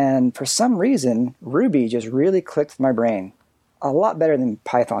 And for some reason, Ruby just really clicked with my brain a lot better than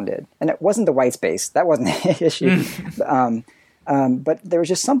Python did. And it wasn't the white space. That wasn't the issue. But there was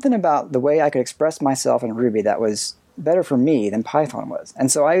just something about the way I could express myself in Ruby that was better for me than Python was.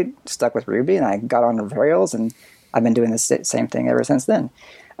 And so I stuck with Ruby, and I got on Rails, and I've been doing the same thing ever since then.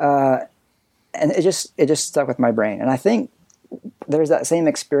 And it just stuck with my brain. And I think there's that same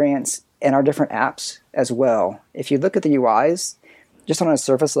experience in our different apps as well. If you look at the UIs, just on a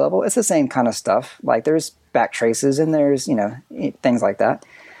surface level, it's the same kind of stuff. Like, there's back traces and there's, things like that.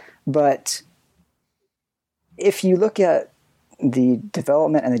 But if you look at the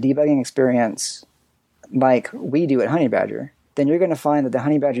development and the debugging experience like we do at Honey Badger, then you're going to find that the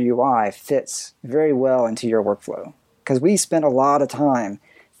Honey Badger UI fits very well into your workflow. Because we spent a lot of time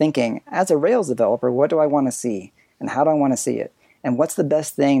thinking, as a Rails developer, what do I want to see? and how do I want to see it? And what's the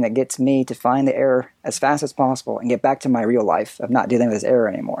best thing that gets me to find the error as fast as possible and get back to my real life of not dealing with this error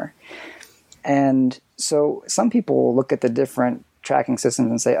anymore? And so some people look at the different tracking systems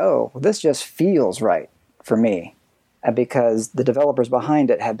and say, oh, well, this just feels right for me because the developers behind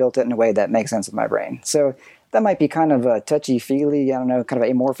it have built it in a way that makes sense in my brain. So that might be kind of a touchy-feely, I don't know, kind of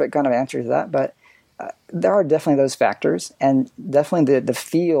amorphic kind of answer to that, but there are definitely those factors, and definitely the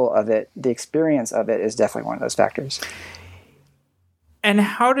feel of it, the experience of it is definitely one of those factors. And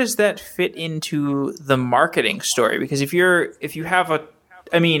how does that fit into the marketing story? Because if you have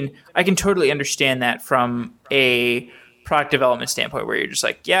I can totally understand that from a product development standpoint where you're just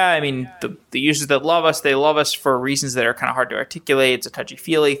like, yeah, I mean, the users that love us, they love us for reasons that are kind of hard to articulate. It's a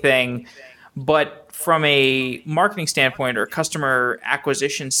touchy-feely thing. But from a marketing standpoint or customer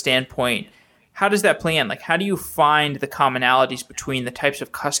acquisition standpoint, how does that play in? Like, how do you find the commonalities between the types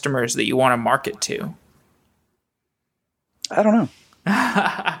of customers that you want to market to? I don't know.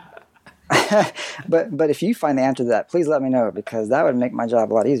 but if you find the answer to that, please let me know, because that would make my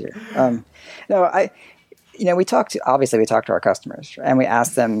job a lot easier. We talk to our customers, and we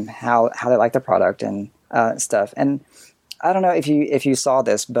ask them how they like the product and stuff. And I don't know if you saw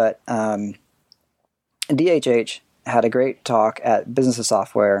this, but DHH had a great talk at Business of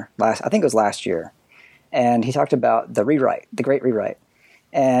Software I think it was last year, and he talked about the great rewrite,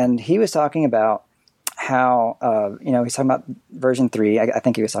 and he was talking about how he's talking about version 3. I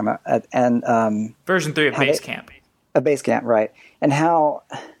think he was talking about and version 3 of Basecamp. A Basecamp, right? And how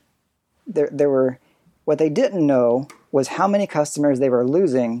there were, what they didn't know was how many customers they were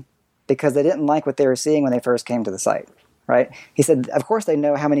losing because they didn't like what they were seeing when they first came to the site, right? He said, of course they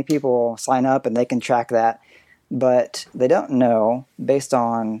know how many people sign up and they can track that, but they don't know, based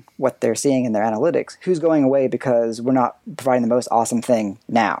on what they're seeing in their analytics, who's going away because we're not providing the most awesome thing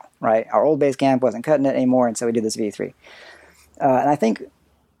now, right? Our old Basecamp wasn't cutting it anymore, and so we did this V3. And I think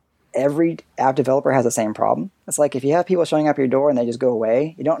every app developer has the same problem. It's like if you have people showing up at your door and they just go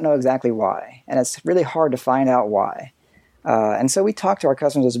away, you don't know exactly why. And it's really hard to find out why. And so we talk to our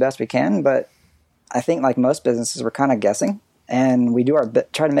customers as best we can, but I think like most businesses, we're kind of guessing, and we do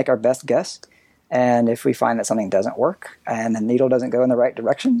try to make our best guess. And if we find that something doesn't work and the needle doesn't go in the right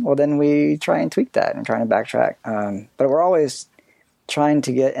direction, well, then we try and tweak that and try to backtrack. But we're always trying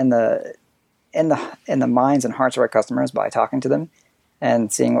to get in the minds and hearts of our customers by talking to them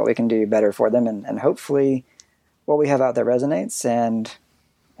and seeing what we can do better for them. And hopefully what we have out there resonates. And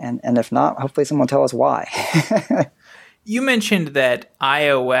if not, hopefully someone will tell us why. You mentioned that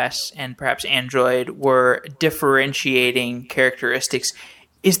iOS and perhaps Android were differentiating characteristics.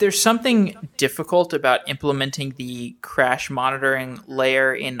 Is there something difficult about implementing the crash monitoring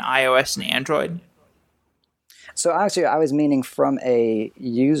layer in iOS and Android? So actually, I was meaning from a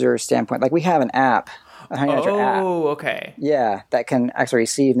user standpoint. Like we have an app, a Honey Badger app. Oh, okay. Yeah, that can actually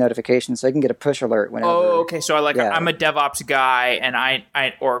receive notifications, so you can get a push alert whenever. Oh, okay. So I'm a DevOps guy, and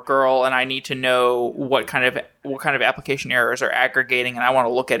I or girl, and I need to know what kind of application errors are aggregating, and I want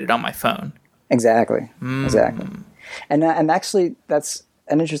to look at it on my phone. Exactly. Exactly. And actually, that's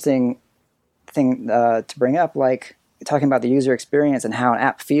an interesting thing to bring up, like talking about the user experience and how an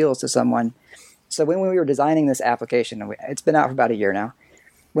app feels to someone. So when we were designing this application, it's been out for about a year now,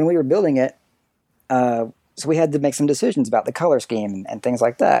 when we were building it, so we had to make some decisions about the color scheme and things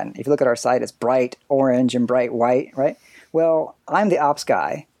like that. And if you look at our site, it's bright orange and bright white, right? Well, I'm the ops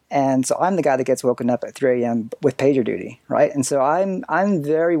guy, and so I'm the guy that gets woken up at 3 a.m. with PagerDuty, right? And so I'm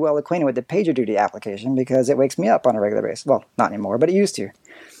very well acquainted with the PagerDuty application because it wakes me up on a regular basis. Well, not anymore, but it used to.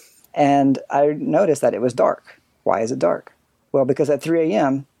 And I noticed that it was dark. Why is it dark? Well, because at 3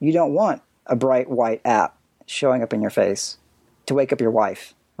 a.m., you don't want a bright white app showing up in your face to wake up your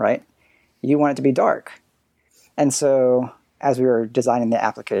wife, right? You want it to be dark. And so as we were designing the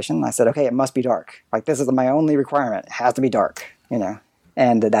application, I said, okay, it must be dark. Like, this is my only requirement. It has to be dark,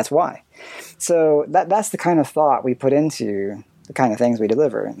 and that's why. So that's the kind of thought we put into the kind of things we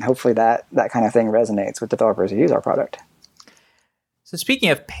deliver. And hopefully that kind of thing resonates with developers who use our product. So speaking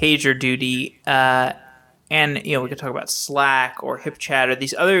of PagerDuty, and we could talk about Slack or HipChat or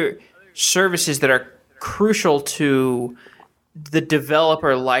these other services that are crucial to the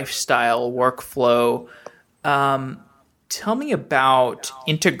developer lifestyle workflow. Tell me about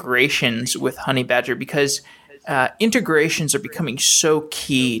integrations with Honey Badger, because integrations are becoming so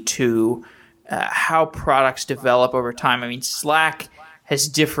key to how products develop over time. I mean, Slack has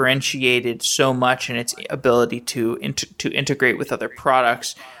differentiated so much in its ability to integrate with other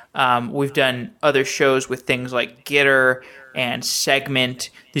products. We've done other shows with things like Gitter and Segment.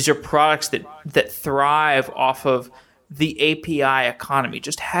 These are products that thrive off of the API economy,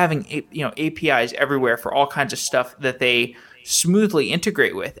 just having APIs everywhere for all kinds of stuff that they smoothly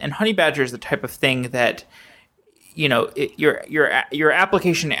integrate with. And Honeybadger is the type of thing that your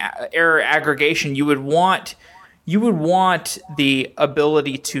application error aggregation, you would want the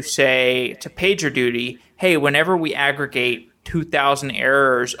ability to say to PagerDuty, hey, whenever we aggregate 2,000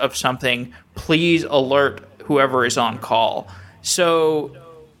 errors of something, please alert whoever is on call. So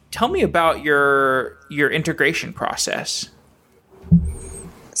tell me about your integration process.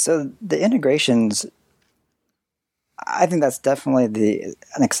 So the integrations, I think that's definitely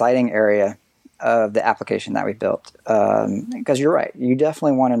an exciting area of the application that we built. Because you're right, you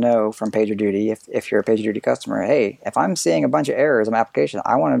definitely want to know from PagerDuty, if you're a PagerDuty customer, hey, if I'm seeing a bunch of errors in my application,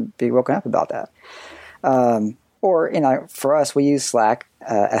 I want to be woken up about that. Or, for us, we use Slack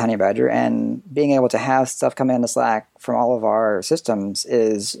at Honeybadger, and being able to have stuff come into Slack from all of our systems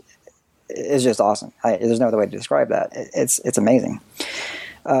is just awesome. There's no other way to describe that. It's amazing.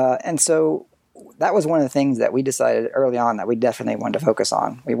 And so that was one of the things that we decided early on that we definitely wanted to focus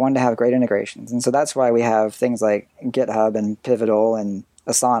on. We wanted to have great integrations. And so that's why we have things like GitHub and Pivotal and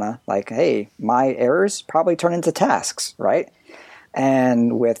Asana, like, hey, my errors probably turn into tasks, right?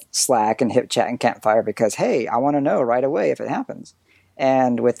 And with Slack and HipChat and Campfire, because, hey, I want to know right away if it happens.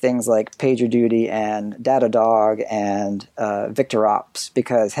 And with things like PagerDuty and Datadog and VictorOps,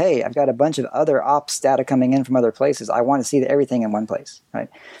 because, hey, I've got a bunch of other ops data coming in from other places. I want to see everything in one place, right?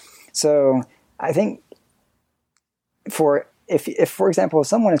 So I think if for example, if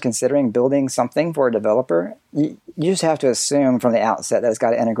someone is considering building something for a developer, you just have to assume from the outset that it's got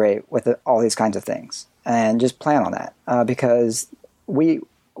to integrate with all these kinds of things, and just plan on that, because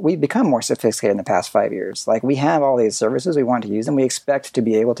we've become more sophisticated in the past 5 years. Like, we have all these services, we want to use them, we expect to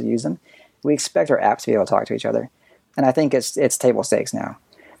be able to use them, we expect our apps to be able to talk to each other, and I think it's table stakes now,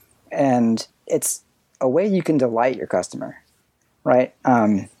 and it's a way you can delight your customer, right?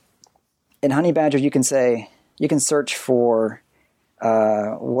 In Honeybadger, you can search for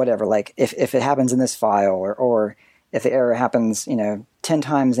whatever, like if it happens in this file, or if the error happens, 10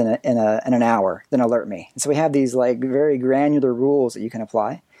 times in an hour, then alert me. And so we have these like very granular rules that you can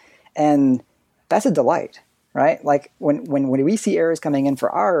apply, and that's a delight, right? Like when we see errors coming in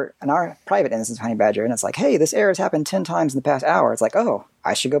in our private instance of Honeybadger, and it's like, hey, this error has happened 10 times in the past hour. It's like, oh,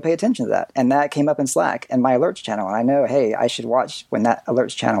 I should go pay attention to that. And that came up in Slack and my alerts channel, and I know, hey, I should watch when that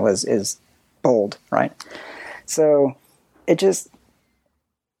alerts channel is bold, right? So it just,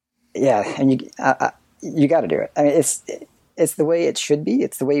 yeah, and you got to do it. I mean, it's the way it should be.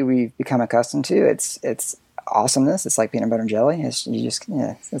 It's the way we've become accustomed to. It's awesomeness. It's like peanut butter and jelly. It's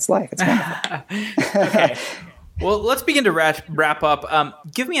life. It's wonderful. Okay. Well, let's begin to wrap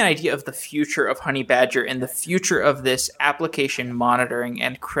up. Give me an idea of the future of Honeybadger and the future of this application monitoring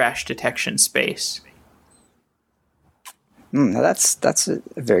and crash detection space. That's a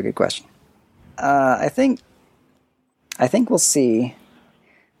very good question. I think we'll see.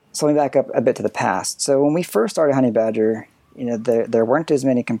 So let me back up a bit to the past. So when we first started Honeybadger, there weren't as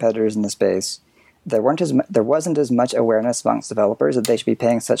many competitors in the space. There wasn't as much awareness amongst developers that they should be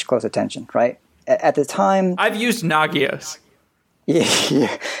paying such close attention, right? At the time, I've used Nagios.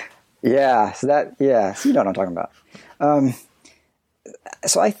 Yeah. So you know what I'm talking about.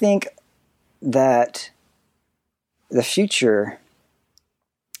 So I think that the future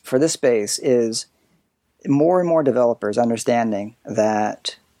for this space is more and more developers understanding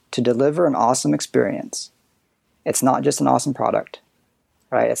that to deliver an awesome experience, it's not just an awesome product,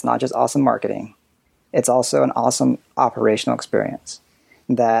 right? It's not just awesome marketing. It's also an awesome operational experience.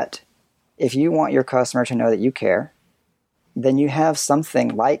 That if you want your customer to know that you care, then you have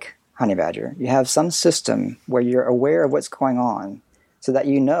something like Honeybadger. You have some system where you're aware of what's going on so that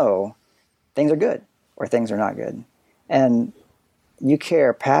you know things are good or things are not good. And you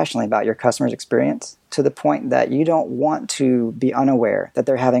care passionately about your customer's experience to the point that you don't want to be unaware that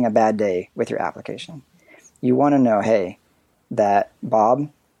they're having a bad day with your application. You want to know, hey, that Bob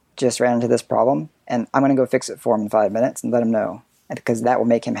just ran into this problem, and I'm going to go fix it for him in 5 minutes and let him know, because that will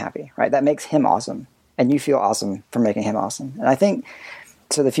make him happy, right? That makes him awesome, and you feel awesome for making him awesome. And I think,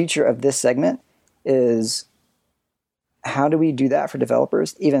 so the future of this segment is, how do we do that for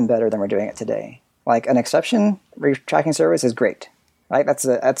developers even better than we're doing it today? Like, an exception tracking service is great, right?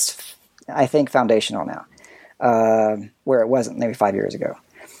 That's I think, foundational now, where it wasn't maybe 5 years ago.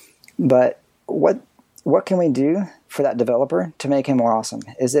 But what can we do for that developer to make him more awesome?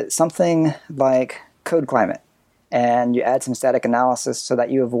 Is it something like Code Climate, and you add some static analysis so that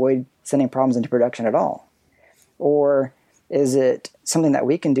you avoid sending problems into production at all? Or is it something that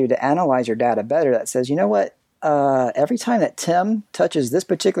we can do to analyze your data better that says, you know what, every time that Tim touches this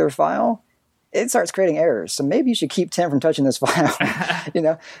particular file, it starts creating errors. So maybe you should keep Tim from touching this file.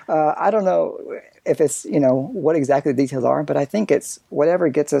 I don't know if it's, what exactly the details are, but I think it's whatever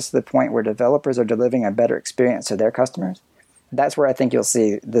gets us to the point where developers are delivering a better experience to their customers. That's where I think you'll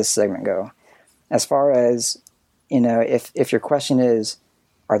see this segment go. As far as, if your question is,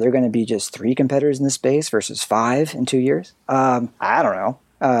 are there going to be just 3 competitors in this space versus 5 in 2 years? I don't know.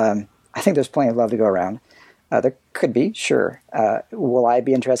 I think there's plenty of love to go around. There could be, sure. Will I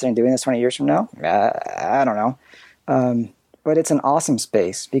be interested in doing this 20 years from now? I don't know. But it's an awesome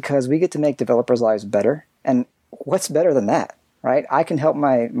space because we get to make developers' lives better. And what's better than that, right? I can help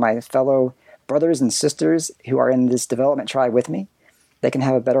my fellow brothers and sisters who are in this development tribe with me. They can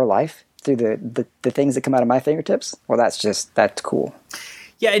have a better life through the things that come out of my fingertips. Well, that's cool.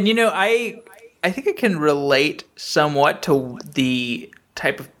 Yeah, and I think I can relate somewhat to the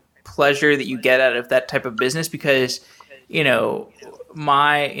type of pleasure that you get out of that type of business because,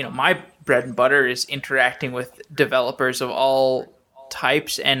 my bread and butter is interacting with developers of all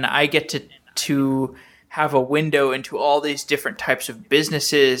types, and I get to have a window into all these different types of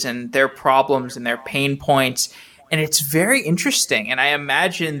businesses and their problems and their pain points. And it's very interesting. And I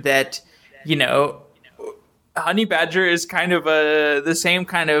imagine that, Honey Badger is kind of the same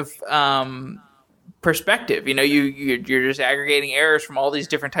kind of perspective. You're just aggregating errors from all these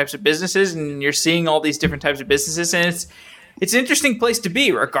different types of businesses, and you're seeing all these different types of businesses. And it's an interesting place to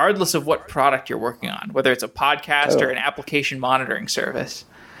be, regardless of what product you're working on, whether it's a podcast or an application monitoring service.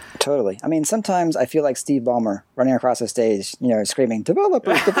 Totally. I mean, sometimes I feel like Steve Ballmer running across the stage, screaming,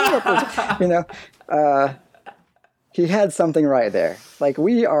 developers. He had something right there. Like,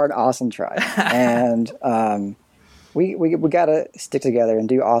 we are an awesome tribe. And we got to stick together and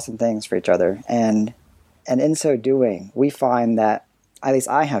do awesome things for each other. And in so doing, we find that, at least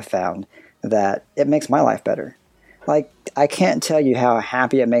I have found, that it makes my life better. Like, I can't tell you how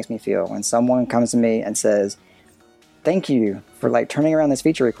happy it makes me feel when someone comes to me and says, thank you for turning around this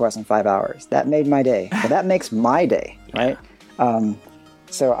feature request in 5 hours. That made my day. Well, that makes my day, right?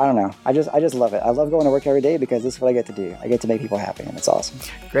 So I don't know. I just love it. I love going to work every day because this is what I get to do. I get to make people happy, and it's awesome.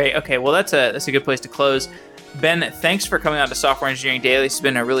 Great. Okay. Well, that's a good place to close. Ben, thanks for coming on to Software Engineering Daily. It's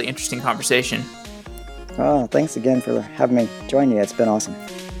been a really interesting conversation. Oh, thanks again for having me join you. It's been awesome.